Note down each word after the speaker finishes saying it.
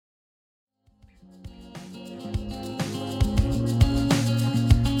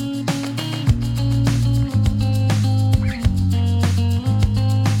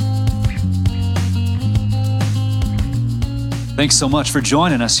Thanks so much for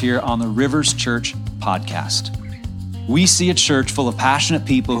joining us here on the Rivers Church podcast. We see a church full of passionate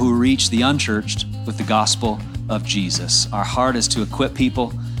people who reach the unchurched with the gospel of Jesus. Our heart is to equip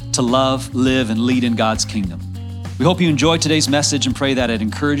people to love, live, and lead in God's kingdom. We hope you enjoyed today's message and pray that it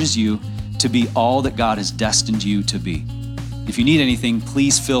encourages you to be all that God has destined you to be. If you need anything,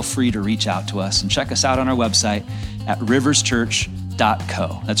 please feel free to reach out to us and check us out on our website at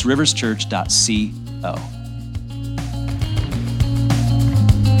riverschurch.co. That's riverschurch.co.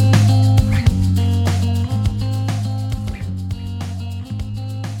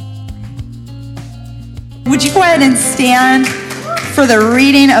 Would you go ahead and stand for the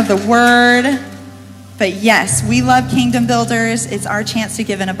reading of the word? But yes, we love Kingdom Builders. It's our chance to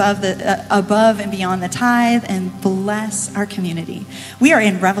give an above and beyond the tithe and bless our community. We are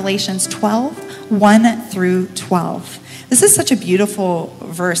in Revelations 12, 1 through 12. This is such a beautiful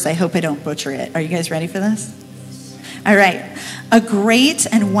verse. I hope I don't butcher it. Are you guys ready for this? All right. A great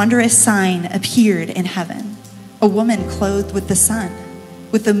and wondrous sign appeared in heaven. A woman clothed with the sun,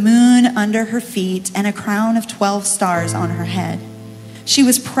 with the moon under her feet and a crown of 12 stars on her head. She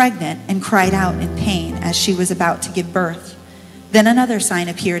was pregnant and cried out in pain as she was about to give birth. Then another sign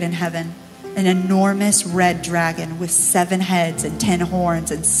appeared in heaven, an enormous red dragon with 7 heads and 10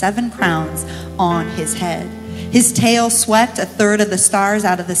 horns and 7 crowns on his head. His tail swept a third of the stars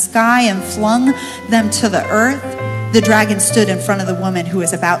out of the sky and flung them to the earth. The dragon stood in front of the woman who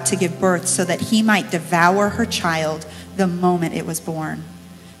was about to give birth so that he might devour her child the moment it was born.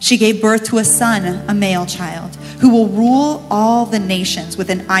 She gave birth to a son, a male child, who will rule all the nations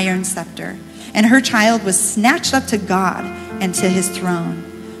with an iron scepter. And her child was snatched up to God and to his throne.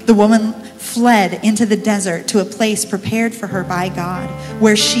 The woman fled into the desert to a place prepared for her by God,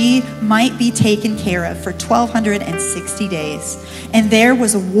 where she might be taken care of for 1,260 days. And there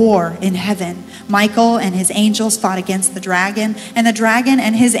was a war in heaven. Michael and his angels fought against the dragon, and the dragon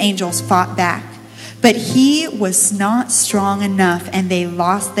and his angels fought back. But he was not strong enough, and they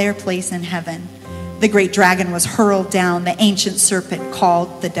lost their place in heaven. The great dragon was hurled down, the ancient serpent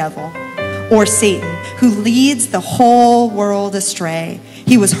called the devil, or Satan, who leads the whole world astray.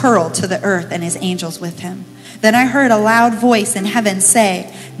 He was hurled to the earth, and his angels with him. Then I heard a loud voice in heaven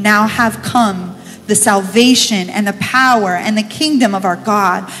say, "Now have come the salvation and the power and the kingdom of our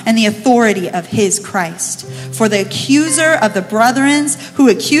God and the authority of his Christ. For the accuser of the brethren who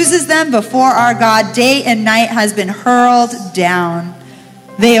accuses them before our God day and night has been hurled down.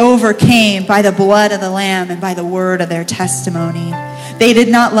 They overcame by the blood of the Lamb and by the word of their testimony. They did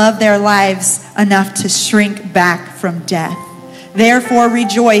not love their lives enough to shrink back from death. Therefore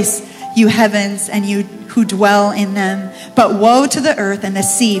rejoice, you heavens, and you who dwell in them. But woe to the earth and the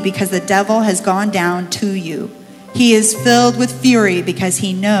sea, because the devil has gone down to you. He is filled with fury because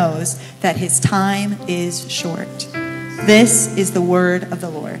he knows that his time is short." This is the word of the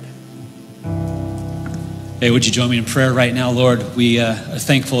Lord. Hey, would you join me in prayer right now, Lord? We are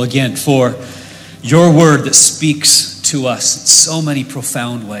thankful again for your word that speaks to us in so many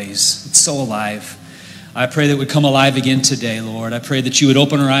profound ways. It's so alive. I pray that it would come alive again today, Lord. I pray that you would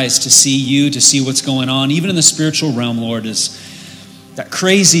open our eyes to see you, to see what's going on, even in the spiritual realm, Lord. Is that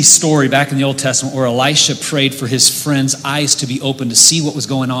crazy story back in the Old Testament where Elisha prayed for his friend's eyes to be open to see what was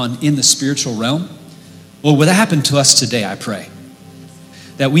going on in the spiritual realm? Well, would that happen to us today, I pray?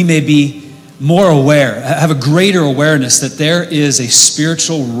 That we may be more aware, have a greater awareness that there is a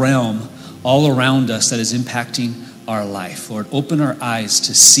spiritual realm all around us that is impacting our life. Lord, open our eyes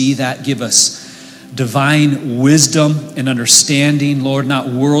to see that. Give us divine wisdom and understanding, Lord, not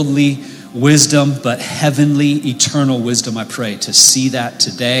worldly wisdom, but heavenly, eternal wisdom, I pray, to see that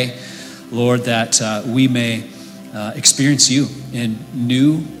today, Lord, that we may experience you in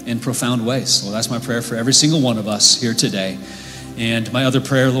new and profound ways. Well, that's my prayer for every single one of us here today. And my other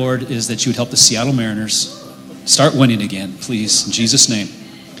prayer, Lord, is that you would help the Seattle Mariners start winning again, please, in Jesus' name.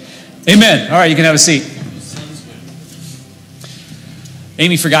 Amen. All right, you can have a seat.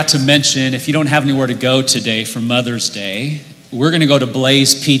 Amy forgot to mention, if you don't have anywhere to go today for Mother's Day, we're going to go to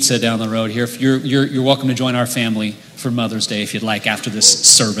Blaze Pizza down the road here. If you're welcome to join our family for Mother's Day if you'd like after this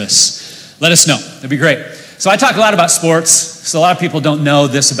service. Let us know. That'd be great. So I talk a lot about sports, so a lot of people don't know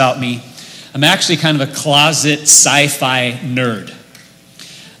this about me. I'm actually kind of a closet sci-fi nerd.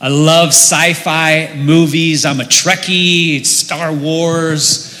 I love sci-fi movies. I'm a Trekkie, Star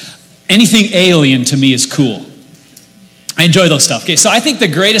Wars. Anything alien to me is cool. I enjoy those stuff. Okay, so I think the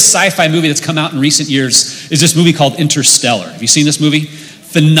greatest sci-fi movie that's come out in recent years is this movie called Interstellar. Have you seen this movie?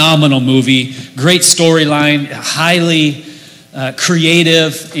 Phenomenal movie, great storyline, highly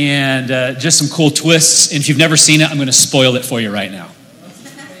creative, and just some cool twists. And if you've never seen it, I'm going to spoil it for you right now.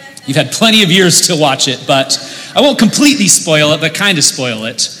 You've had plenty of years to watch it, but I won't completely spoil it, but kind of spoil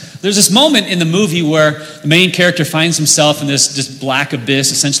it. There's this moment in the movie where the main character finds himself in this black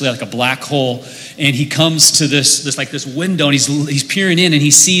abyss, essentially like a black hole, and he comes to this window, and he's peering in, and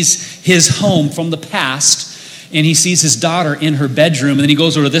he sees his home from the past, and he sees his daughter in her bedroom, and then he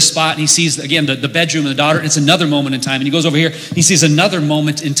goes over to this spot, and he sees, again, the bedroom and the daughter, and it's another moment in time, and he goes over here, and he sees another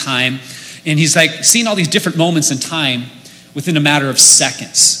moment in time, and he's like seeing all these different moments in time within a matter of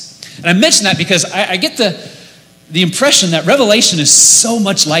seconds. And I mention that because I get the impression that Revelation is so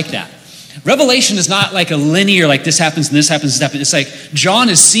much like that. Revelation is not like a linear, like this happens and this happens and this happens. It's like John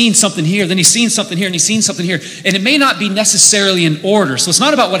is seeing something here, then he's seeing something here, and he's seeing something here. And it may not be necessarily in order. So it's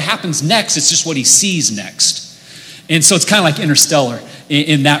not about what happens next, it's just what he sees next. And so it's kind of like Interstellar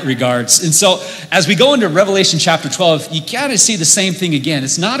in that regards. And so as we go into Revelation chapter 12, you kind of see the same thing again.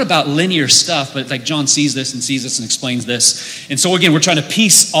 It's not about linear stuff, but like John sees this and explains this. And so again, we're trying to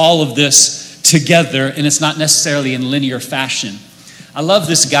piece all of this together, and it's not necessarily in linear fashion. I love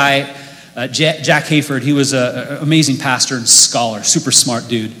this guy, Jack Hayford. He was an amazing pastor and scholar, super smart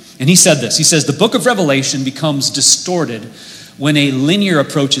dude. And he said this. He says, the book of Revelation becomes distorted when a linear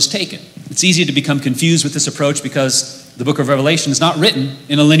approach is taken. It's easy to become confused with this approach because the book of Revelation is not written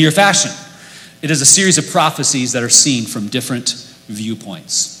in a linear fashion. It is a series of prophecies that are seen from different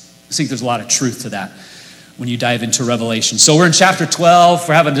viewpoints. I think there's a lot of truth to that when you dive into Revelation. So we're in chapter 12.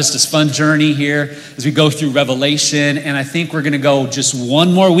 We're having just this fun journey here as we go through Revelation. And I think we're going to go just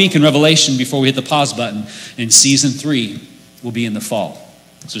one more week in Revelation before we hit the pause button. And season 3 will be in the fall.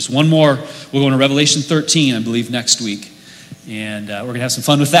 So just one more. We'll go into Revelation 13, I believe, next week. And we're going to have some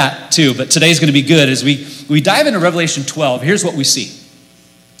fun with that too. But today's going to be good. As we dive into Revelation 12, here's what we see.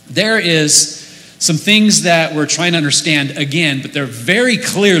 There is some things that we're trying to understand again, but there very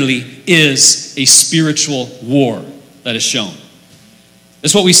clearly is a spiritual war that is shown.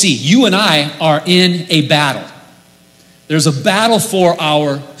 That's what we see. You and I are in a battle. There's a battle for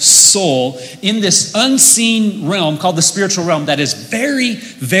our soul in this unseen realm called the spiritual realm that is very,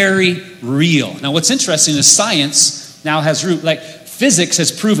 very real. Now, what's interesting is science now has root, like physics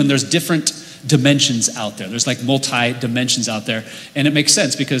has proven there's different dimensions out there. There's like multi-dimensions out there. And it makes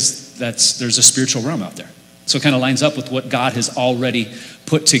sense because there's a spiritual realm out there. So it kind of lines up with what God has already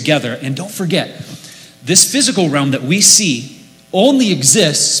put together. And don't forget, this physical realm that we see only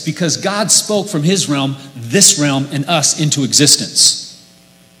exists because God spoke from his realm, this realm, and us into existence.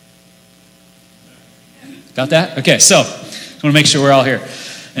 Got that? Okay, so I want to make sure we're all here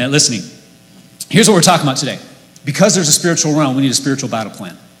and listening. Here's what we're talking about today. Because there's a spiritual realm, we need a spiritual battle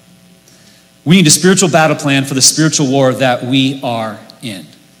plan. We need a spiritual battle plan for the spiritual war that we are in.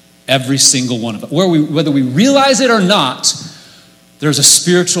 Every single one of us. Whether we realize it or not, there's a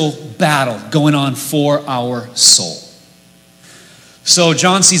spiritual battle going on for our soul. So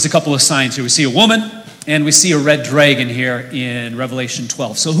John sees a couple of signs here. We see a woman and we see a red dragon here in Revelation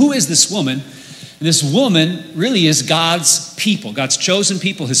 12. So who is this woman? And this woman really is God's people, God's chosen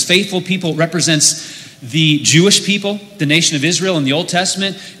people, his faithful people. It represents the Jewish people, the nation of Israel in the Old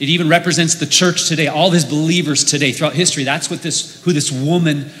Testament. It even represents the church today, all of his believers today throughout history. That's who this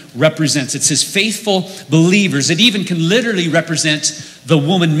woman represents. It's his faithful believers. It even can literally represent the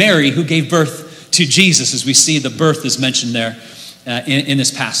woman Mary who gave birth to Jesus, as we see the birth is mentioned there in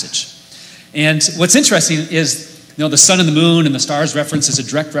this passage. And what's interesting is, the sun and the moon and the stars reference is a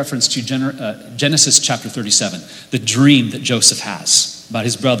direct reference to Genesis chapter 37, the dream that Joseph has about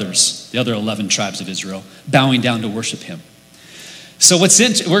his brothers, the other 11 tribes of Israel, bowing down to worship him. So we're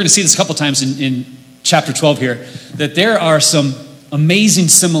going to see this a couple times in chapter 12 here, that there are some amazing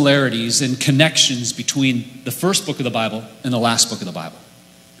similarities and connections between the first book of the Bible and the last book of the Bible.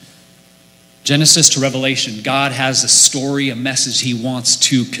 Genesis to Revelation, God has a story, a message he wants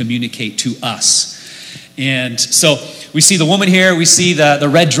to communicate to us. And so we see the woman here, we see the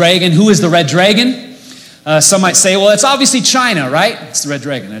red dragon. Who is the red dragon? Some might say, well, it's obviously China, right? It's the red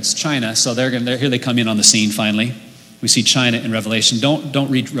dragon, it's China. So here they come in on the scene finally. We see China in Revelation.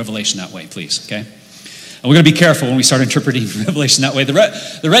 Don't read Revelation that way, please, okay? And we're going to be careful when we start interpreting Revelation that way.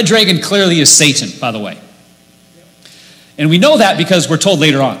 The red dragon clearly is Satan, by the way. And we know that because we're told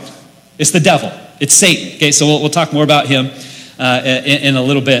later on. It's the devil. It's Satan. Okay, so we'll talk more about him in a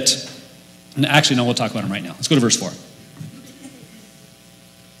little bit. And actually, no, we'll talk about him right now. Let's go to verse 4.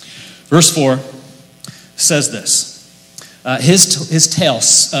 Verse 4 says this. His tail,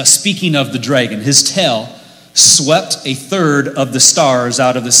 speaking of the dragon, his tail swept a third of the stars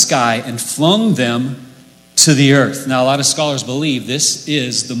out of the sky and flung them to the earth. Now, a lot of scholars believe this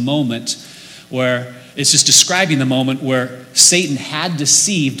is the moment where it's just describing the moment where Satan had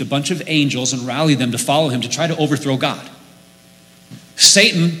deceived a bunch of angels and rallied them to follow him to try to overthrow God.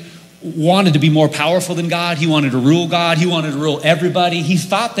 Satan wanted to be more powerful than God. He wanted to rule God. He wanted to rule everybody. He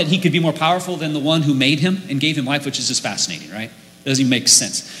thought that he could be more powerful than the one who made him and gave him life, which is just fascinating, right? Doesn't even make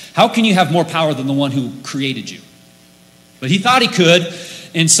sense. How can you have more power than the one who created you? But he thought he could,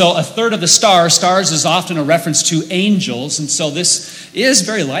 and so a third of the stars is often a reference to angels, and so this is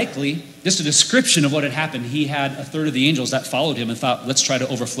very likely just a description of what had happened. He had a third of the angels that followed him and thought, let's try to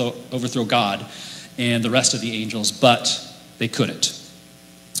overthrow God and the rest of the angels, but they couldn't.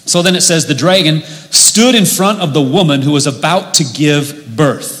 So then it says, the dragon stood in front of the woman who was about to give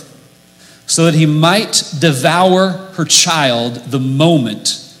birth, so that he might devour her child the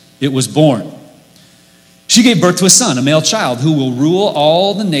moment it was born. She gave birth to a son, a male child, who will rule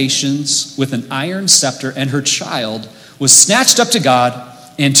all the nations with an iron scepter, and her child was snatched up to God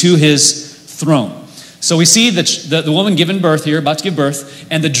and to his throne. So we see the woman giving birth here, about to give birth,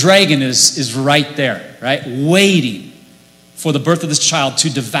 and the dragon is right there, right? Waiting for the birth of this child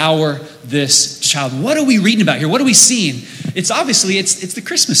to devour this child. What are we reading about here? What are we seeing? It's obviously, it's the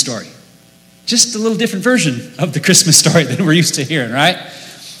Christmas story. Just a little different version of the Christmas story than we're used to hearing, right?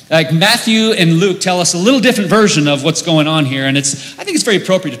 Like Matthew and Luke tell us a little different version of what's going on here, and I think it's very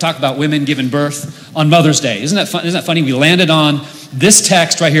appropriate to talk about women giving birth on Mother's Day. Isn't that fun? Isn't that funny? We landed on this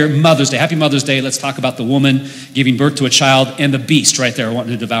text right here, Mother's Day. Happy Mother's Day. Let's talk about the woman giving birth to a child and the beast right there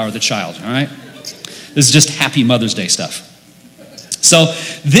wanting to devour the child, all right? This is just happy Mother's Day stuff. So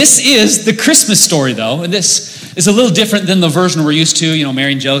this is the Christmas story, though, and this is a little different than the version we're used to. You know,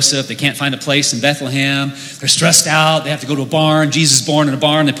 Mary and Joseph, they can't find a place in Bethlehem. They're stressed out. They have to go to a barn. Jesus is born in a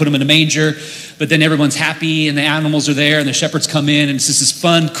barn. They put him in a manger, but then everyone's happy, and the animals are there, and the shepherds come in, and it's just this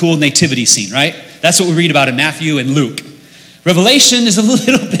fun, cool nativity scene, right? That's what we read about in Matthew and Luke. Revelation is a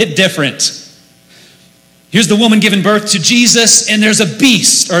little bit different. Here's the woman giving birth to Jesus, and there's a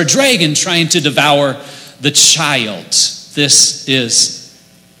beast or a dragon trying to devour the child. This is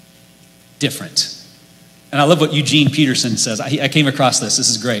different. And I love what Eugene Peterson says. I came across this. This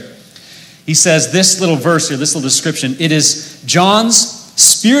is great. He says this little verse here, this little description, it is John's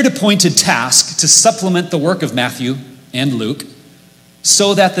spirit-appointed task to supplement the work of Matthew and Luke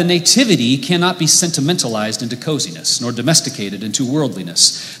so that the nativity cannot be sentimentalized into coziness nor domesticated into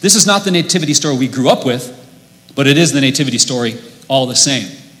worldliness. This is not the nativity story we grew up with, but it is the nativity story all the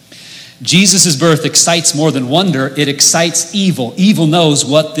same. Jesus' birth excites more than wonder. It excites evil. Evil knows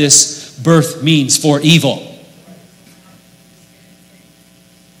what this birth means for evil.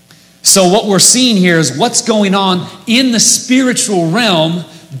 So what we're seeing here is what's going on in the spiritual realm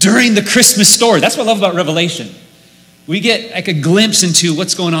during the Christmas story. That's what I love about Revelation. We get like a glimpse into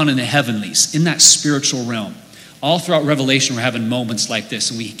what's going on in the heavenlies, in that spiritual realm. All throughout Revelation, we're having moments like this,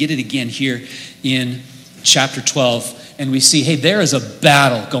 and we get it again here in chapter 12, and we see, hey, there is a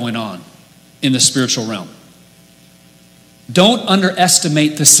battle going on in the spiritual realm. Don't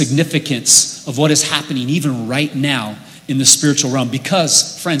underestimate the significance of what is happening even right now in the spiritual realm,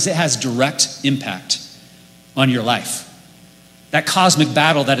 because, friends, it has direct impact on your life. That cosmic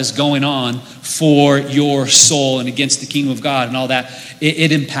battle that is going on for your soul and against the kingdom of God and all that,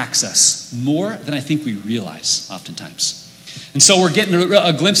 it impacts us more than I think we realize oftentimes. And so we're getting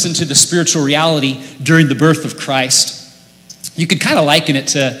a glimpse into the spiritual reality during the birth of Christ. You could kind of liken it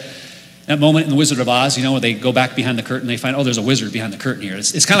to that moment in The Wizard of Oz, you know, where they go back behind the curtain, they find, oh, there's a wizard behind the curtain here.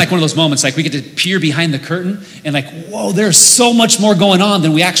 It's kind of like one of those moments, like we get to peer behind the curtain and like, whoa, there's so much more going on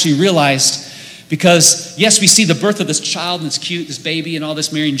than we actually realized. Because, yes, we see the birth of this child, and it's cute, this baby, and all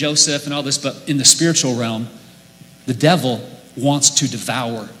this, Mary and Joseph, and all this, but in the spiritual realm, the devil wants to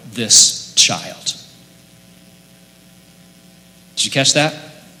devour this child. Did you catch that?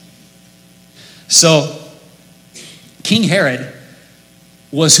 So, King Herod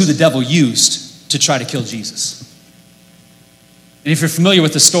was who the devil used to try to kill Jesus. And if you're familiar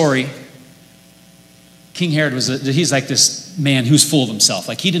with the story, King Herod he's like this man who's full of himself.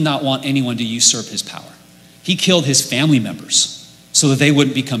 Like, he did not want anyone to usurp his power. He killed his family members so that they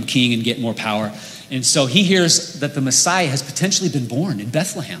wouldn't become king and get more power. And so he hears that the Messiah has potentially been born in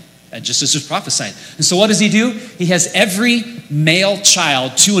Bethlehem, just as was prophesied. And so what does he do? He has every male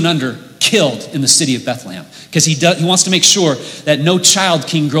child 2 and under killed in the city of Bethlehem, because he wants to make sure that no child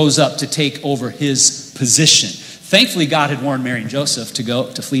king grows up to take over his position. Thankfully, God had warned Mary and Joseph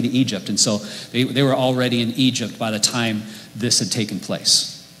to flee to Egypt, and so they were already in Egypt by the time this had taken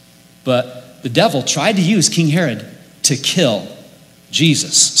place. But the devil tried to use King Herod to kill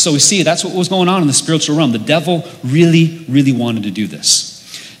Jesus. So we see that's what was going on in the spiritual realm. The devil really, really wanted to do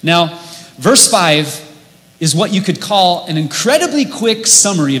this. Now, verse 5 is what you could call an incredibly quick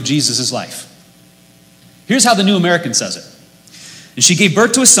summary of Jesus' life. Here's how the New American says it. And she gave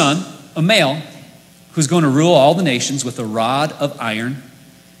birth to a son, a male, who's going to rule all the nations with a rod of iron.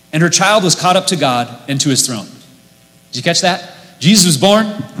 and her child was caught up to God and to his throne. Did you catch that? Jesus was born,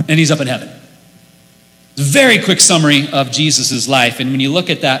 and he's up in heaven. It's a very quick summary of Jesus' life. And when you look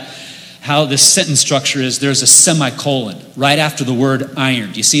at that, how this sentence structure is, there's a semicolon right after the word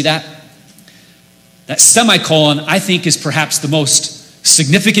iron. Do you see that? That semicolon, I think, is perhaps the most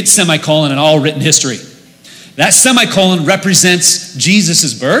significant semicolon in all written history. That semicolon represents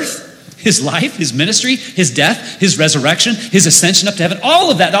Jesus' birth, his life, his ministry, his death, his resurrection, his ascension up to heaven.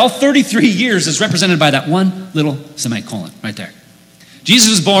 All of that, all 33 years is represented by that one little semicolon right there. Jesus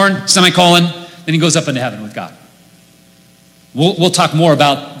was born, semicolon, then he goes up into heaven with God. We'll talk more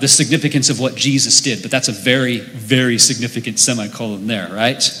about the significance of what Jesus did, but that's a very, very significant semicolon there,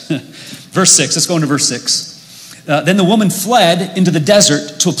 right? Verse 6, let's go into verse 6. Then the woman fled into the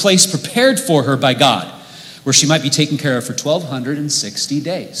desert to a place prepared for her by God, where she might be taken care of for 1,260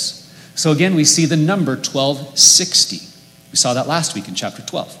 days. So again, we see the number 1260. We saw that last week in chapter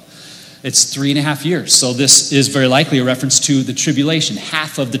 12. It's 3.5 years. So this is very likely a reference to the tribulation,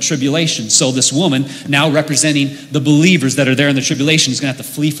 half of the tribulation. So this woman, now representing the believers that are there in the tribulation, is going to have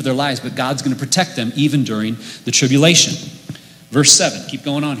to flee for their lives, but God's going to protect them even during the tribulation. Verse 7, keep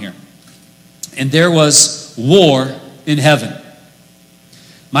going on here. And there was war in heaven.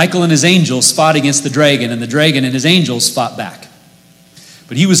 Michael and his angels fought against the dragon, and the dragon and his angels fought back.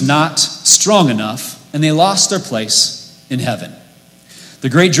 But he was not strong enough, and they lost their place in heaven. The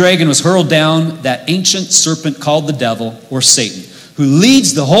great dragon was hurled down, that ancient serpent called the devil, or Satan, who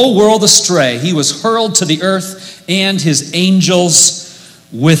leads the whole world astray. He was hurled to the earth, and his angels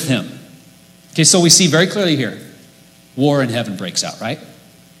with him. Okay, so we see very clearly here, war in heaven breaks out, right?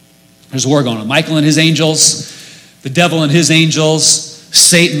 There's war going on. Michael and his angels, the devil and his angels.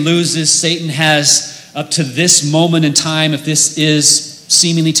 Satan loses. Satan has, up to this moment in time, if this is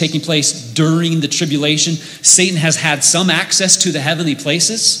seemingly taking place during the tribulation, Satan has had some access to the heavenly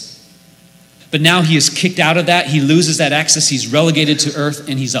places, but now he is kicked out of that. He loses that access. He's relegated to earth,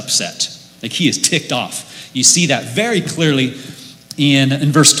 and he's upset. Like, he is ticked off. You see that very clearly in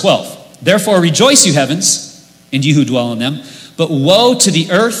verse 12. Therefore rejoice, you heavens, and you who dwell in them, but woe to the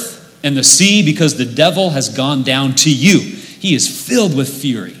earth and the sea, because the devil has gone down to you. He is filled with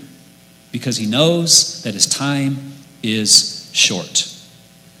fury, because he knows that his time is short.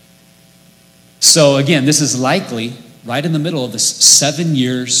 So again, this is likely right in the middle of this 7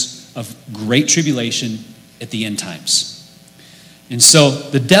 years of great tribulation at the end times. And so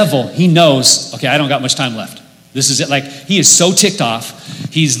the devil, he knows, okay, I don't got much time left. This is it. Like, he is so ticked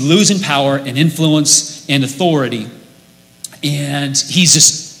off. He's losing power and influence and authority. And he's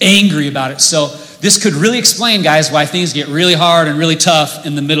just angry about it. So this could really explain, guys, why things get really hard and really tough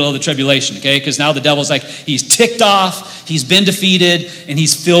in the middle of the tribulation, okay? Because now the devil's like, he's ticked off, he's been defeated, and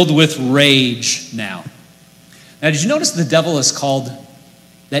he's filled with rage now. Now, did you notice the devil is called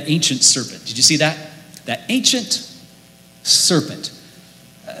that ancient serpent? Did you see that? That ancient serpent.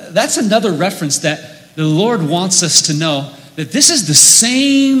 That's another reference that the Lord wants us to know, that this is the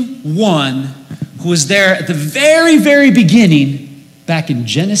same one who was there at the very, very beginning back in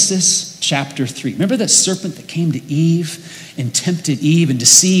Genesis chapter 3. Remember that serpent that came to Eve and tempted Eve and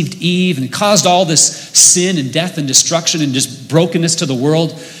deceived Eve and caused all this sin and death and destruction and just brokenness to the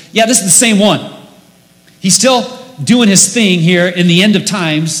world? Yeah, this is the same one. He's still doing his thing here in the end of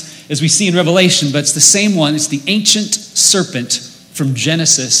times, as we see in Revelation, but it's the same one. It's the ancient serpent from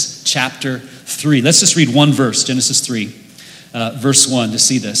Genesis chapter 3. Let's just read one verse, Genesis 3, verse 1, to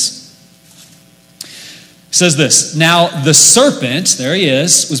see this. It says this, now the serpent, there he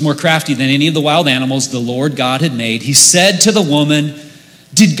is, was more crafty than any of the wild animals the Lord God had made. He said to the woman,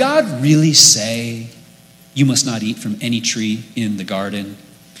 did God really say you must not eat from any tree in the garden?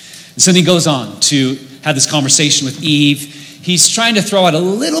 And so then he goes on to have this conversation with Eve. He's trying to throw out a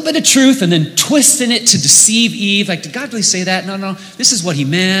little bit of truth and then twisting it to deceive Eve. Like, did God really say that? No, this is what he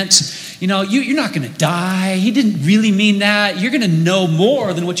meant. You know, you're not going to die. He didn't really mean that. You're going to know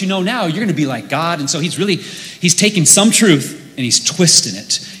more than what you know now. You're going to be like God. And so he's taking some truth and he's twisting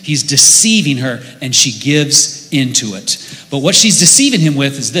it. He's deceiving her, and she gives into it. But what she's deceiving him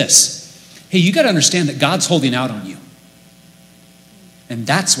with is this. Hey, you got to understand that God's holding out on you. And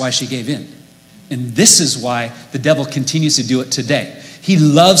that's why she gave in. And this is why the devil continues to do it today. He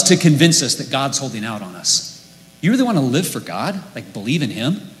loves to convince us that God's holding out on us. You really want to live for God? Like, believe in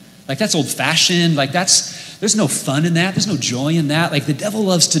him? Like, that's old-fashioned. Like, there's no fun in that. There's no joy in that. Like, the devil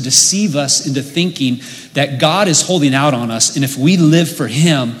loves to deceive us into thinking that God is holding out on us, and if we live for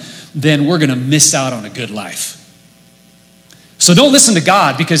him, then we're going to miss out on a good life. So don't listen to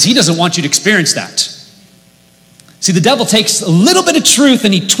God, because he doesn't want you to experience that. See, the devil takes a little bit of truth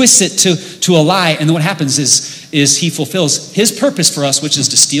and he twists it to a lie. And then what happens is he fulfills his purpose for us, which is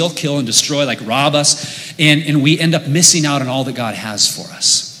to steal, kill, and destroy, like rob us. And we end up missing out on all that God has for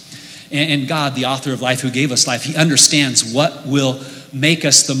us. And God, the author of life, who gave us life, he understands what will make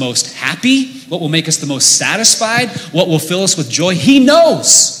us the most happy, what will make us the most satisfied, what will fill us with joy. He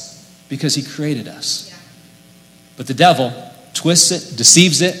knows because he created us. But the devil twists it,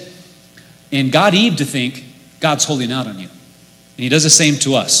 deceives it, and got Eve to think God's holding out on you. And he does the same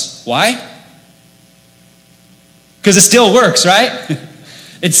to us. Why? Because it still works, right?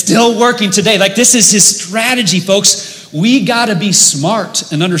 It's still working today. Like, this is his strategy, folks. We got to be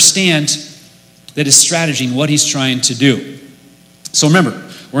smart and understand that his strategy and what he's trying to do. So remember,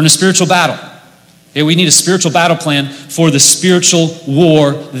 we're in a spiritual battle. Okay, we need a spiritual battle plan for the spiritual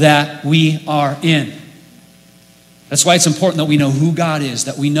war that we are in. That's why it's important that we know who God is,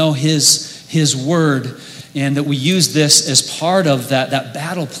 that we know his word, and that we use this as part of that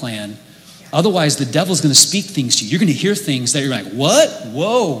battle plan. Otherwise, the devil's going to speak things to you. You're going to hear things that you're like, what?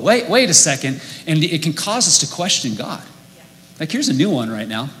 Whoa, wait a second. And it can cause us to question God. Like, here's a new one right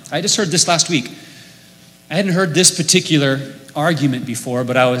now. I just heard this last week. I hadn't heard this particular argument before,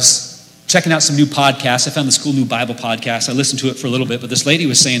 but I was checking out some new podcasts. I found the School New Bible podcast. I listened to it for a little bit, but this lady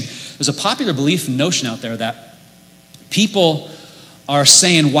was saying there's a popular belief and notion out there that people are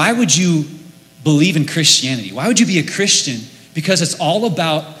saying, why would you believe in Christianity? Why would you be a Christian? Because it's all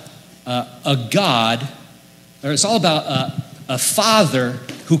about a God, or it's all about a father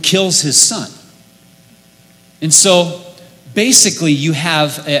who kills his son. And so basically you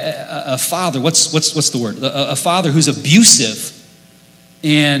have a father, what's the word? A father who's abusive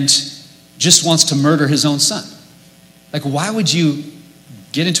and just wants to murder his own son. Like, why would you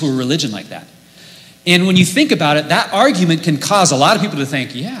get into a religion like that? And when you think about it, that argument can cause a lot of people to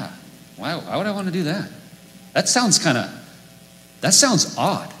think, yeah, why would I want to do that? That sounds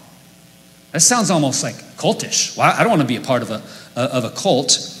odd. That sounds almost like cultish. Well, I don't want to be a part of a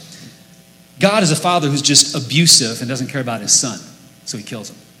cult. God is a father who's just abusive and doesn't care about his son, so he kills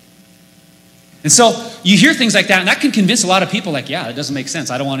him. And so you hear things like that, and that can convince a lot of people, like, yeah, it doesn't make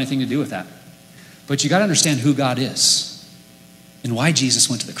sense. I don't want anything to do with that. But you got to understand who God is and why Jesus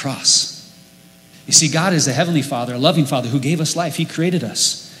went to the cross. You see, God is a heavenly Father, a loving Father who gave us life. He created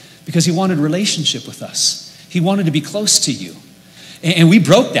us because he wanted a relationship with us. He wanted to be close to you. And we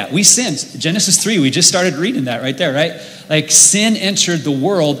broke that. We sinned. Genesis 3, we just started reading that right there, right? Like, sin entered the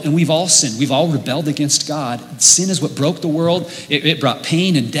world, and we've all sinned. We've all rebelled against God. Sin is what broke the world. It brought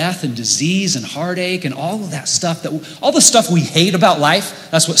pain and death and disease and heartache and all of that stuff. All the stuff we hate about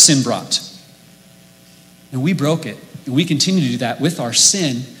life, that's what sin brought. And we broke it. And we continue to do that with our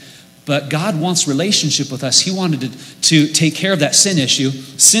sin. But God wants relationship with us. He wanted to take care of that sin issue.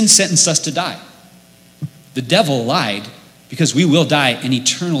 Sin sentenced us to die. The devil lied, because we will die an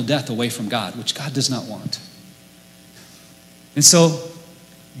eternal death away from God, which God does not want. And so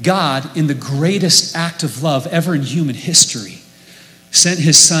God, in the greatest act of love ever in human history, sent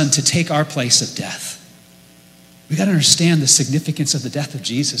his son to take our place of death. We got to understand the significance of the death of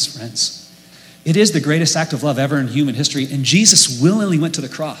Jesus, friends. It is the greatest act of love ever in human history, and Jesus willingly went to the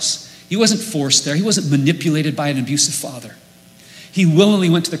cross. He wasn't forced there. He wasn't manipulated by an abusive father. He willingly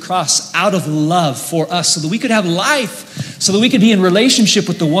went to the cross out of love for us so that we could have life, so that we could be in relationship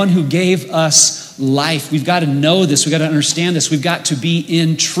with the one who gave us life. We've got to know this. We've got to understand this. We've got to be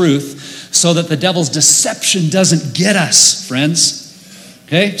in truth so that the devil's deception doesn't get us, friends.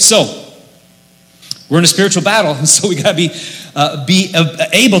 Okay? So, we're in a spiritual battle, and so we got to be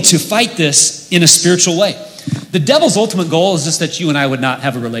able to fight this in a spiritual way. The devil's ultimate goal is just that you and I would not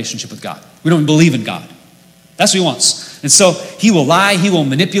have a relationship with God. We don't believe in God. That's what he wants. And so he will lie, he will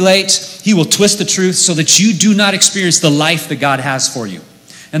manipulate, he will twist the truth so that you do not experience the life that God has for you.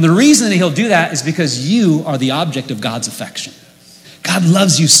 And the reason that he'll do that is because you are the object of God's affection. God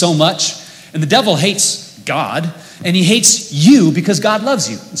loves you so much, and the devil hates God, and he hates you because God loves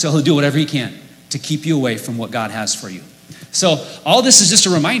you. And so he'll do whatever he can to keep you away from what God has for you. So all this is just a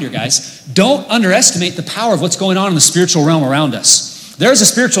reminder, guys. Don't underestimate the power of what's going on in the spiritual realm around us. There's a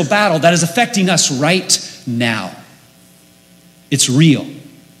spiritual battle that is affecting us right now. It's real.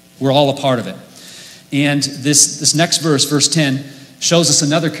 We're all a part of it. And this next verse, verse 10, shows us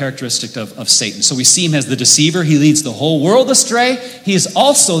another characteristic of Satan. So we see him as the deceiver. He leads the whole world astray. He is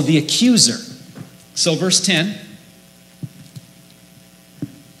also the accuser. So verse 10, I'm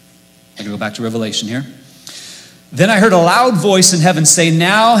going to go back to Revelation here. Then I heard a loud voice in heaven say,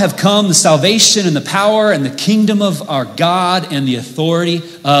 now have come the salvation and the power and the kingdom of our God and the authority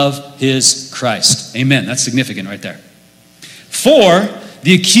of his Christ. Amen. That's significant right there. For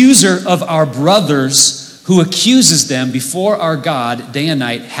the accuser of our brothers who accuses them before our God day and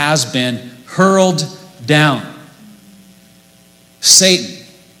night has been hurled down. Satan,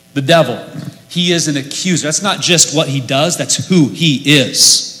 the devil, he is an accuser. That's not just what he does, that's who he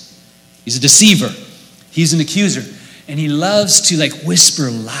is. He's a deceiver. He's an accuser. And he loves to whisper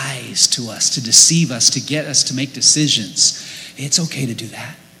lies to us, to deceive us, to get us to make decisions. It's okay to do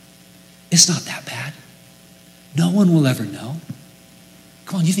that. It's not that bad. No one will ever know.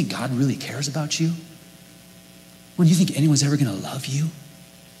 Come on, you think God really cares about you? When you think anyone's ever going to love you?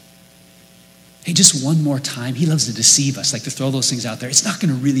 Hey, just one more time. He loves to deceive us, to throw those things out there. It's not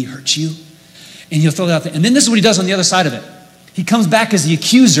going to really hurt you. And he'll throw it out there. And then this is what he does on the other side of it. He comes back as the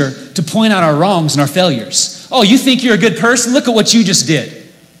accuser to point out our wrongs and our failures. Oh, you think you're a good person? Look at what you just did.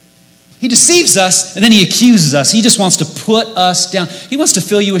 He deceives us, and then he accuses us. He just wants to put us down. He wants to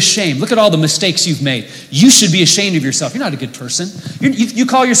fill you with shame. Look at all the mistakes you've made. You should be ashamed of yourself. You're not a good person. You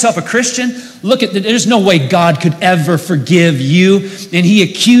call yourself a Christian? Look at there's no way God could ever forgive you. And he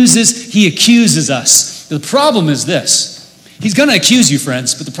accuses us. The problem is this. He's going to accuse you,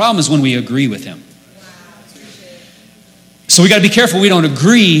 friends, but the problem is when we agree with him. So we got to be careful we don't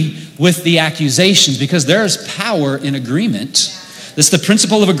agree with the accusations, because there's power in agreement. This is the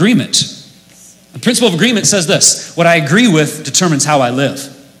principle of agreement. The principle of agreement says this: what I agree with determines how I live.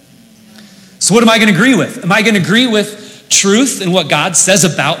 So what am I going to agree with? Am I going to agree with truth and what God says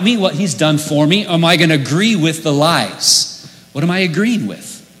about me, what he's done for me? Or am I going to agree with the lies? What am I agreeing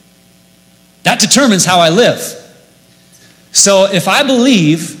with? That determines how I live. So if I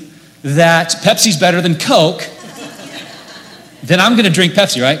believe that Pepsi's better than Coke, then I'm going to drink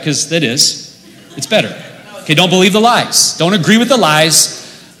Pepsi, right? Because it is. It's better. Okay, don't believe the lies. Don't agree with the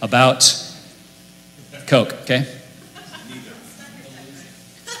lies about Coke, okay?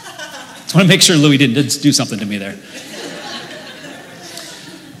 Just want to make sure Louis didn't do something to me there.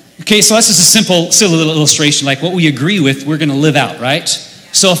 Okay, so that's just a silly little illustration. What we agree with, we're going to live out, right?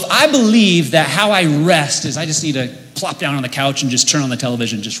 So if I believe that how I rest is I just need to plop down on the couch and just turn on the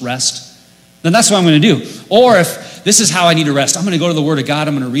television and just rest, then that's what I'm going to do. Or if this is how I need to rest, I'm going to go to the Word of God,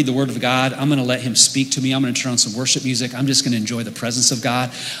 I'm going to read the Word of God, I'm going to let him speak to me, I'm going to turn on some worship music, I'm just going to enjoy the presence of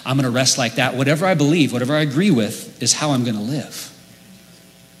God, I'm going to rest like that. Whatever I believe, whatever I agree with is how I'm going to live.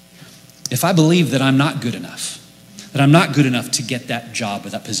 If I believe that I'm not good enough to get that job or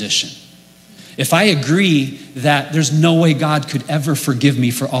that position, if I agree that there's no way God could ever forgive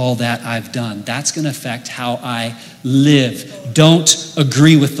me for all that I've done, that's going to affect how I live. Don't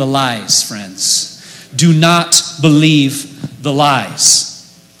agree with the lies, friends. Do not believe the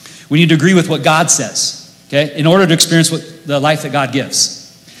lies. We need to agree with what God says, okay? In order to experience the life that God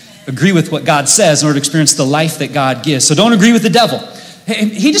gives. Agree with what God says in order to experience the life that God gives. So don't agree with the devil.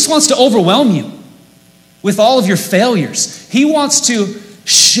 He just wants to overwhelm you with all of your failures. He wants to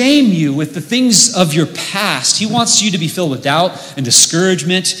shame you with the things of your past. He wants you to be filled with doubt and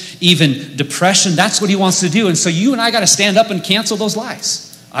discouragement, even depression. That's what he wants to do. And so you and I got to stand up and cancel those lies.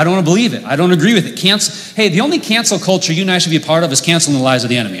 I don't want to believe it. I don't agree with it. Hey, the only cancel culture you and I should be a part of is canceling the lies of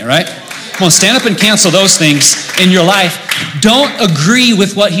the enemy, all right? Come on, stand up and cancel those things in your life. Don't agree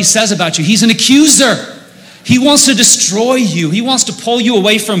with what he says about you. He's an accuser. He wants to destroy you. He wants to pull you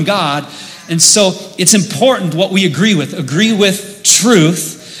away from God. And so it's important what we agree with. Agree with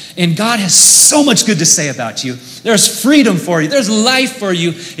truth. And God has so much good to say about you. There's freedom for you. There's life for you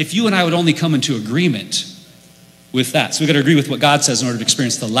if you and I would only come into agreement with that. So we've got to agree with what God says in order to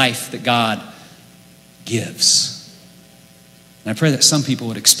experience the life that God gives. And I pray that some people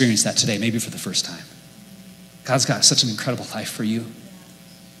would experience that today, maybe for the first time. God's got such an incredible life for you.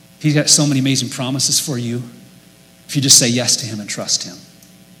 He's got so many amazing promises for you if you just say yes to him and trust him.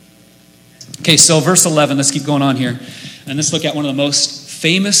 Okay, so verse 11, let's keep going on here. And let's look at one of the most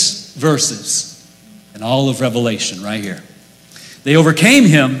famous verses in all of Revelation right here. They overcame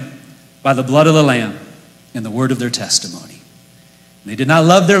him by the blood of the Lamb and the word of their testimony. And they did not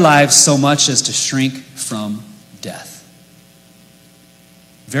love their lives so much as to shrink from death.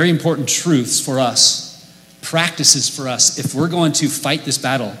 Very important truths for us, practices for us if we're going to fight this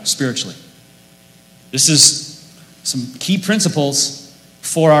battle spiritually. This is some key principles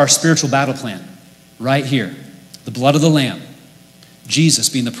for our spiritual battle plan right here. The blood of the Lamb. Jesus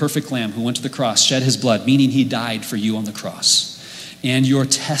being the perfect Lamb who went to the cross, shed his blood, meaning he died for you on the cross. And your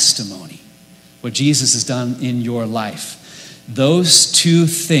testimony, what Jesus has done in your life. Those two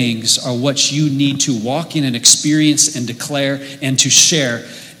things are what you need to walk in and experience and declare and to share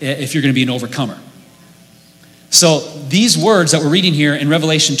if you're going to be an overcomer. So these words that we're reading here in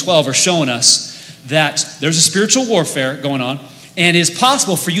Revelation 12 are showing us that there's a spiritual warfare going on, and it is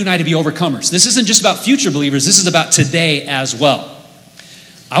possible for you and I to be overcomers. This isn't just about future believers. This is about today as well.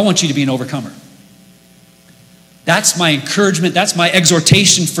 I want you to be an overcomer. That's my encouragement. That's my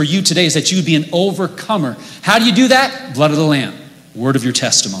exhortation for you today, is that you be an overcomer. How do you do that? Blood of the Lamb, word of your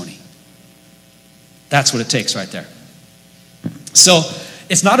testimony. That's what it takes right there. So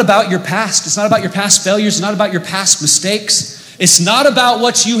it's not about your past. It's not about your past failures. It's not about your past mistakes. It's not about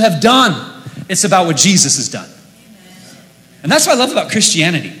what you have done. It's about what Jesus has done. And that's what I love about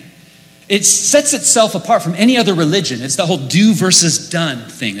Christianity. It sets itself apart from any other religion. It's the whole do versus done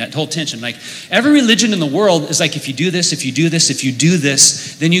thing, that whole tension. Like every religion in the world is like, if you do this, if you do this, if you do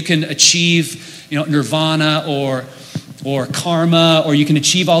this, then you can achieve, nirvana or karma, or you can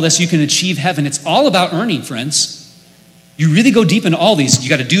achieve all this, you can achieve heaven. It's all about earning, friends. You really go deep into all these. You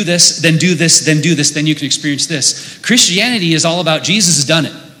got to do this, then do this, then do this, then you can experience this. Christianity is all about Jesus has done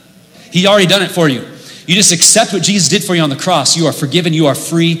it. He already done it for you. You just accept what Jesus did for you on the cross. You are forgiven. You are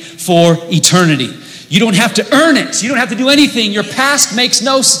free for eternity. You don't have to earn it. You don't have to do anything. Your past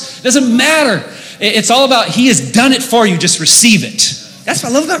doesn't matter. It's all about He has done it for you. Just receive it. That's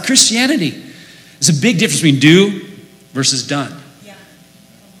what I love about Christianity. There's a big difference between do versus done. Yeah.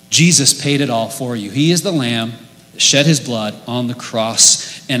 Jesus paid it all for you. He is the Lamb that shed His blood on the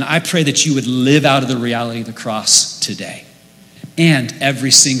cross. And I pray that you would live out of the reality of the cross today and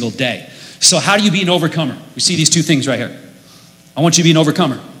every single day. So how do you be an overcomer? We see these two things right here. I want you to be an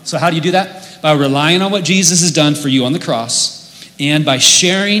overcomer. So how do you do that? By relying on what Jesus has done for you on the cross and by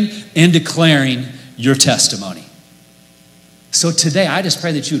sharing and declaring your testimony. So today, I just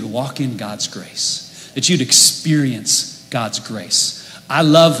pray that you would walk in God's grace, that you'd experience God's grace. I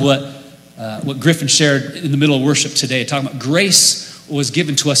love what Griffin shared in the middle of worship today, talking about grace was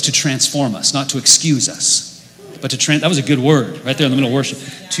given to us to transform us, not to excuse us. But that was a good word right there in the middle of worship.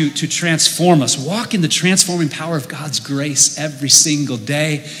 To transform us. Walk in the transforming power of God's grace every single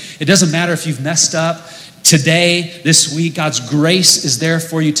day. It doesn't matter if you've messed up. Today, this week, God's grace is there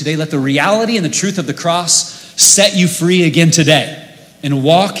for you today. Let the reality and the truth of the cross set you free again today. And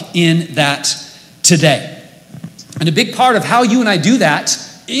walk in that today. And a big part of how you and I do that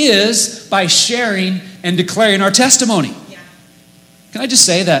is by sharing and declaring our testimony. Can I just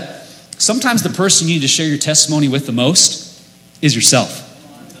say that sometimes the person you need to share your testimony with the most is yourself.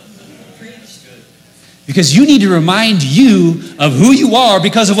 Because you need to remind you of who you are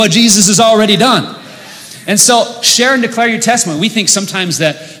because of what Jesus has already done. And so share and declare your testimony. We think sometimes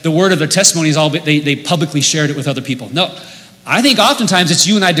that the word of their testimony is all, they publicly shared it with other people. No, I think oftentimes it's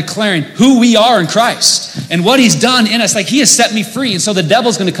you and I declaring who we are in Christ and what He's done in us. Like He has set me free. And so the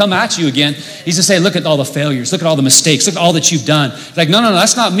devil's going to come at you again. He's going to say, look at all the failures. Look at all the mistakes. Look at all that you've done. Like, no,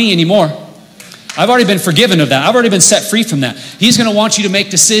 that's not me anymore. I've already been forgiven of that. I've already been set free from that. He's going to want you to make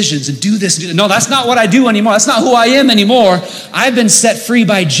decisions and do this. No, that's not what I do anymore. That's not who I am anymore. I've been set free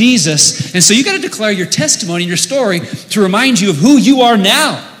by Jesus. And so you got to declare your testimony, your story, to remind you of who you are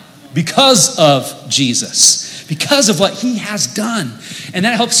now because of Jesus, because of what He has done. And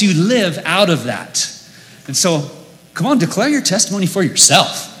that helps you live out of that. And so, come on, declare your testimony for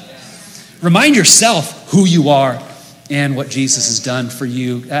yourself. Remind yourself who you are and what Jesus has done for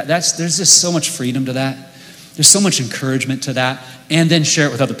you. There's just so much freedom to that. There's so much encouragement to that. And then share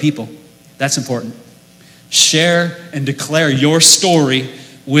it with other people. That's important. Share and declare your story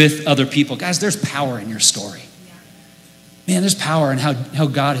with other people. Guys, there's power in your story. Man, there's power in how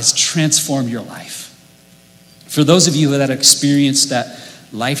God has transformed your life. For those of you that have experienced that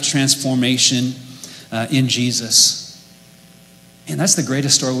life transformation in Jesus, man, that's the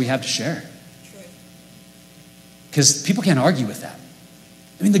greatest story we have to share. Because people can't argue with that.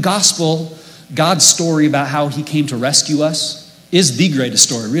 I mean, the gospel, God's story about how He came to rescue us is the greatest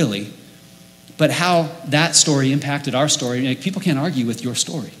story, really. But how that story impacted our story, like, people can't argue with your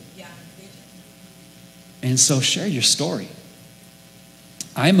story. Yeah. And so share your story.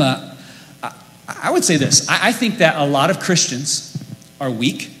 I would say this. I think that a lot of Christians are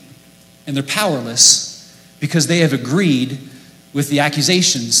weak and they're powerless because they have agreed with the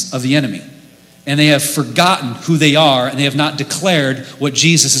accusations of the enemy. And they have forgotten who they are, and they have not declared what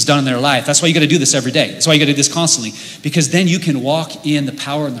Jesus has done in their life. That's why you got to do this every day. That's why you got to do this constantly, because then you can walk in the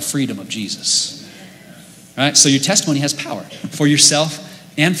power and the freedom of Jesus. All right? So your testimony has power for yourself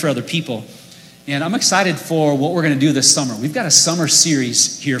and for other people. And I'm excited for what we're going to do this summer. We've got a summer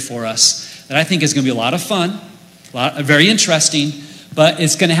series here for us that I think is going to be a lot of fun, very interesting, but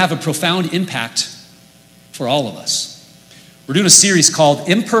it's going to have a profound impact for all of us. We're doing a series called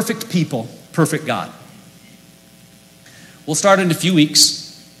Imperfect People, Perfect God. We'll start in a few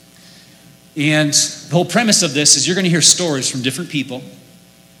weeks. And the whole premise of this is you're going to hear stories from different people.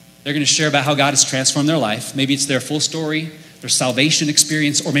 They're going to share about how God has transformed their life. Maybe it's their full story, their salvation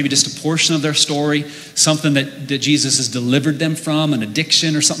experience, or maybe just a portion of their story, something that Jesus has delivered them from, an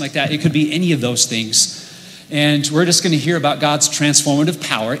addiction or something like that. It could be any of those things. and we're just going to hear about God's transformative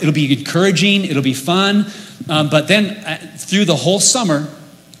power. It'll be encouraging, it'll be fun, but then through the whole summer,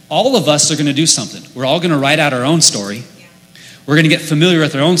 all of us are going to do something. We're all going to write out our own story. We're going to get familiar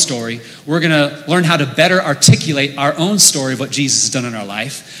with our own story. We're going to learn how to better articulate our own story of what Jesus has done in our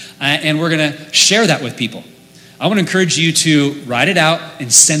life, and we're going to share that with people. I want to encourage you to write it out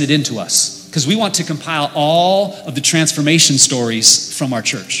and send it in to us, because we want to compile all of the transformation stories from our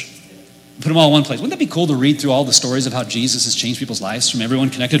church. Put them all in one place. Wouldn't that be cool to read through all the stories of how Jesus has changed people's lives from everyone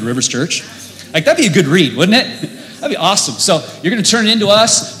connected to Rivers Church? Like, that'd be a good read, wouldn't it? That'd be awesome. So you're going to turn it into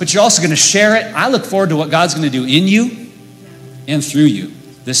us, but you're also going to share it. I look forward to what God's going to do in you and through you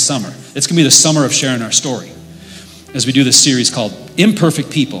this summer. It's going to be the summer of sharing our story as we do this series called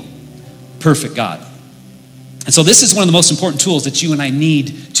Imperfect People, Perfect God. And so this is one of the most important tools that you and I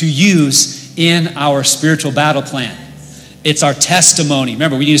need to use in our spiritual battle plan. It's our testimony.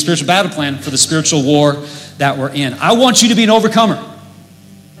 Remember, we need a spiritual battle plan for the spiritual war that we're in. I want you to be an overcomer.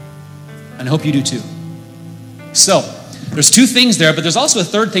 And I hope you do too. So, there's two things there, but there's also a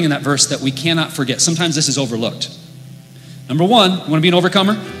third thing in that verse that we cannot forget. Sometimes this is overlooked. Number one, you want to be an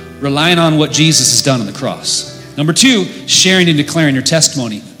overcomer? Relying on what Jesus has done on the cross. Number two, sharing and declaring your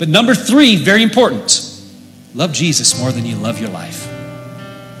testimony. But number three, very important, love Jesus more than you love your life.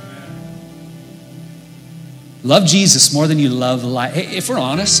 Love Jesus more than you love life. Hey, if we're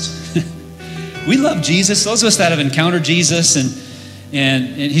honest, we love Jesus. Those of us that have encountered Jesus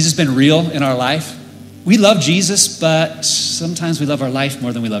and he's just been real in our life, we love Jesus, but sometimes we love our life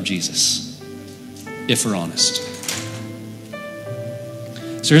more than we love Jesus, if we're honest.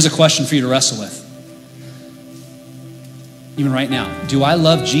 So here's a question for you to wrestle with. Even right now, do I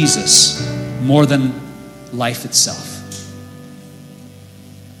love Jesus more than life itself?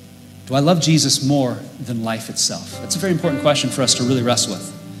 Do I love Jesus more than life itself? That's a very important question for us to really wrestle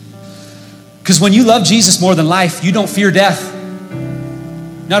with. Because when you love Jesus more than life, you don't fear death.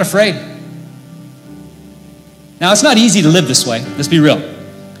 Not afraid. Now, it's not easy to live this way, let's be real,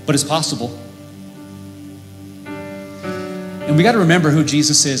 but it's possible. And we got to remember who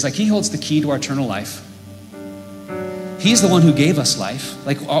Jesus is. Like, he holds the key to our eternal life. He's the one who gave us life.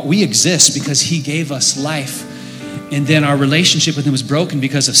 Like, we exist because he gave us life. And then our relationship with him was broken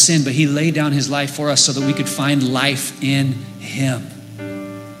because of sin, but he laid down his life for us so that we could find life in him.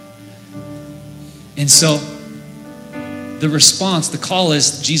 And so the response, the call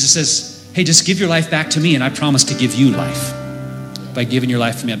is, Jesus says, hey, just give your life back to me and I promise to give you life by giving your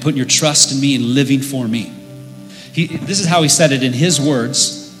life to me. I'm putting your trust in me and living for me. This is how he said it in his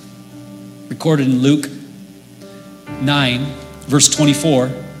words, recorded in Luke 9, verse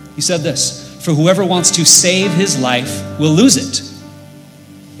 24. He said this, for whoever wants to save his life will lose it.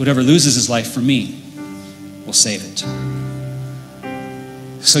 Whoever loses his life for me will save it.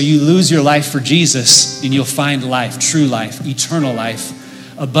 So you lose your life for Jesus and you'll find life, true life, eternal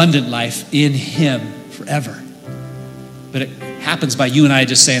life, abundant life in him forever. But it happens by you and I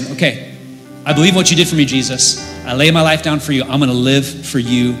just saying, okay, I believe what you did for me, Jesus. I lay my life down for you. I'm going to live for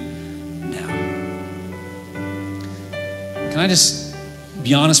you now. Can I just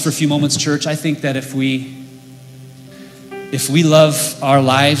be honest for a few moments, church? I think that if we love our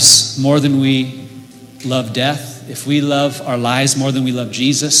lives more than we love death, if we love our lives more than we love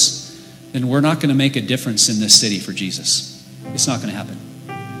Jesus, then we're not going to make a difference in this city for Jesus. It's not going to happen.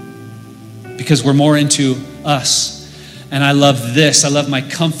 Because we're more into us. And I love this. I love my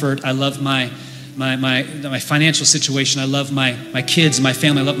comfort. I love my financial situation. I love my kids, my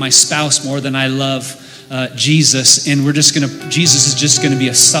family. I love my spouse more than I love Jesus. And Jesus is just going to be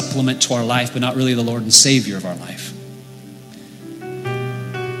a supplement to our life, but not really the Lord and Savior of our life.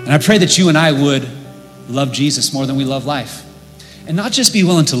 And I pray that you and I would love Jesus more than we love life. And not just be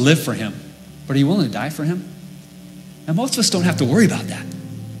willing to live for him, but are you willing to die for him? And most of us don't have to worry about that.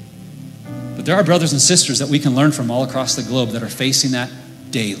 But there are brothers and sisters that we can learn from all across the globe that are facing that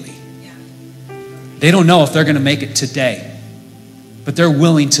daily. They don't know if they're going to make it today, but they're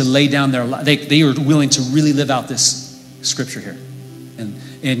willing to lay down their life. They are willing to really live out this scripture here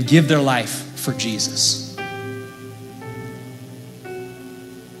and give their life for Jesus.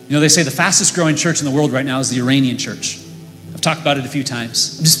 You know, they say the fastest growing church in the world right now is the Iranian church. I've talked about it a few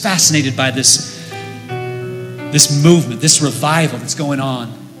times. I'm just fascinated by this movement, this revival that's going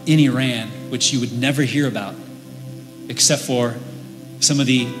on in Iran, which you would never hear about except for some of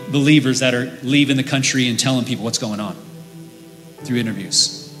the believers that are leaving the country and telling people what's going on through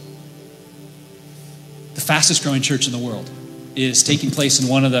interviews. The fastest growing church in the world is taking place in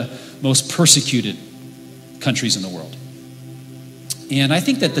one of the most persecuted countries in the world. And I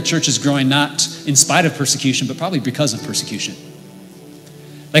think that the church is growing not in spite of persecution, but probably because of persecution.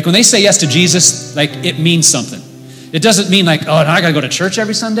 Like when they say yes to Jesus, like it means something. It doesn't mean like, oh, now I gotta go to church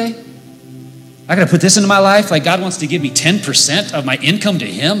every Sunday. I gotta put this into my life. Like God wants to give me 10% of my income to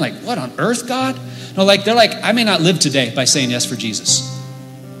him. Like what on earth, God? No, like they're like, I may not live today by saying yes for Jesus,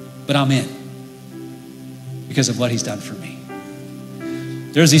 but I'm in because of what he's done for me.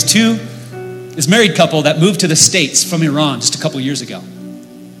 There's this married couple that moved to the States from Iran just a couple years ago.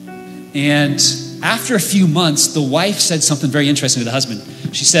 And after a few months, the wife said something very interesting to the husband.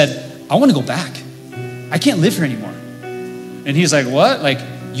 She said, I want to go back. I can't live here anymore. And he's like, what? Like,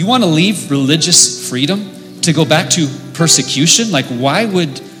 you want to leave religious freedom to go back to persecution? Like,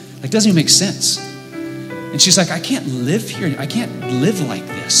 it doesn't even make sense. And she's like, I can't live here. I can't live like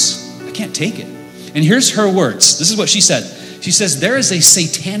this. I can't take it. And here's her words. This is what she said. She says, there is a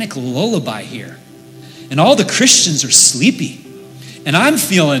satanic lullaby here. And all the Christians are sleepy. And I'm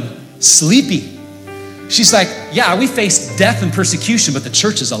feeling sleepy. She's like, yeah, we face death and persecution, but the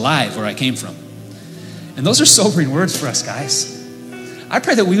church is alive where I came from. And those are sobering words for us, guys. I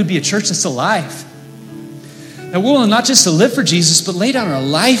pray that we would be a church that's alive. That we're willing not just to live for Jesus, but lay down our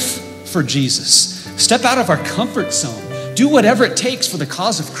life for Jesus. Step out of our comfort zone. Do whatever it takes for the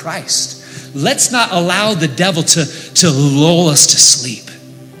cause of Christ. Let's not allow the devil to lull us to sleep.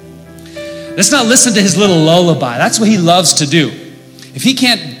 Let's not listen to his little lullaby. That's what he loves to do. If he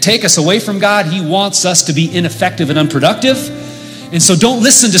can't take us away from God, he wants us to be ineffective and unproductive. And so don't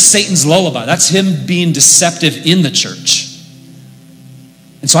listen to Satan's lullaby. That's him being deceptive in the church.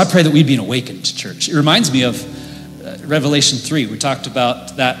 And so I pray that we'd be an awakened church. It reminds me of Revelation 3. We talked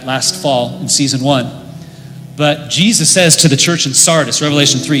about that last fall in season 1. But Jesus says to the church in Sardis,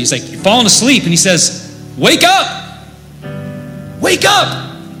 Revelation 3, he's like, you're falling asleep. And he says, wake up. Wake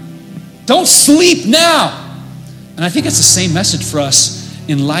up. Don't sleep now. And I think it's the same message for us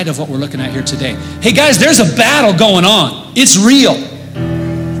in light of what we're looking at here today. Hey guys, there's a battle going on. It's real.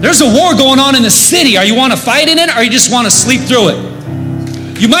 There's a war going on in the city. Are you want to fight in it or you just want to sleep through it?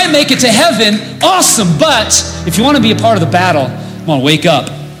 You might make it to heaven. Awesome. But if you want to be a part of the battle, come on, wake up.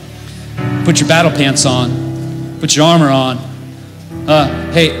 Put your battle pants on. Put your armor on.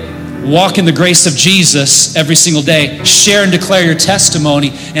 Hey, walk in the grace of Jesus every single day. Share and declare your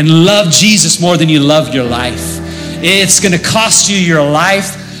testimony and love Jesus more than you love your life. It's going to cost you your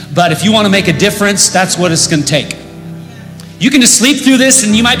life, but if you want to make a difference, that's what it's going to take. You can just sleep through this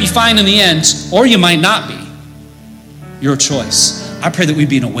and you might be fine in the end, or you might not be. Your choice. I pray that we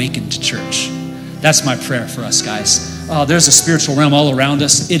be an awakened church. That's my prayer for us, guys. Oh, there's a spiritual realm all around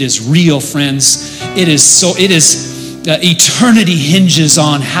us. It is real, friends. Eternity hinges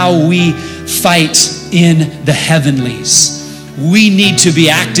on how we fight in the heavenlies. We need to be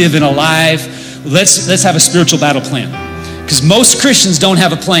active and alive. Let's have a spiritual battle plan. Because most Christians don't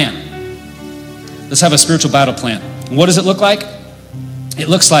have a plan. Let's have a spiritual battle plan. And what does it look like? It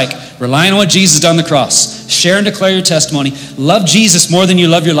looks like relying on what Jesus did on the cross. Share and declare your testimony. Love Jesus more than you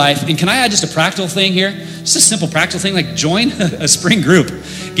love your life. And can I add just a practical thing here? Just a simple practical thing, like join a spring group.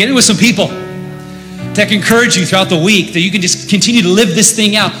 Get in with some people that can encourage you throughout the week, that you can just continue to live this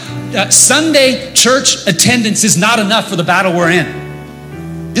thing out. Sunday church attendance is not enough for the battle we're in.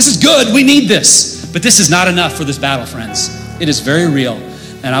 This is good, we need this, but this is not enough for this battle, friends. It is very real,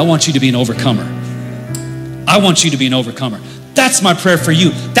 and I want you to be an overcomer. I want you to be an overcomer. That's my prayer for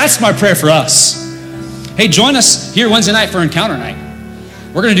you. That's my prayer for us. Hey, join us here Wednesday night for Encounter Night.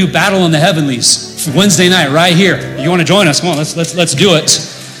 We're going to do Battle in the Heavenlies for Wednesday night right here. If you want to join us, come on, let's do it.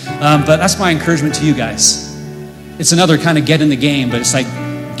 But that's my encouragement to you guys. It's another kind of get in the game, but it's like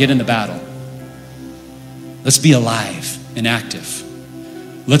get in the battle. Let's be alive and active.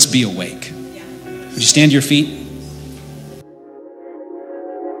 Let's be awake. Would you stand to your feet?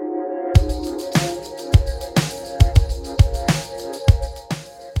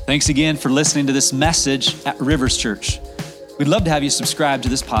 Thanks again for listening to this message at Rivers Church. We'd love to have you subscribe to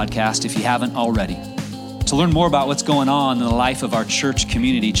this podcast if you haven't already. To learn more about what's going on in the life of our church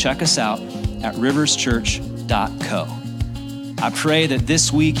community, check us out at riverschurch.co. I pray that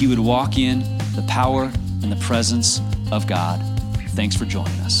this week you would walk in the power and the presence of God. Thanks for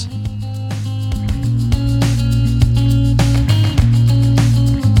joining us.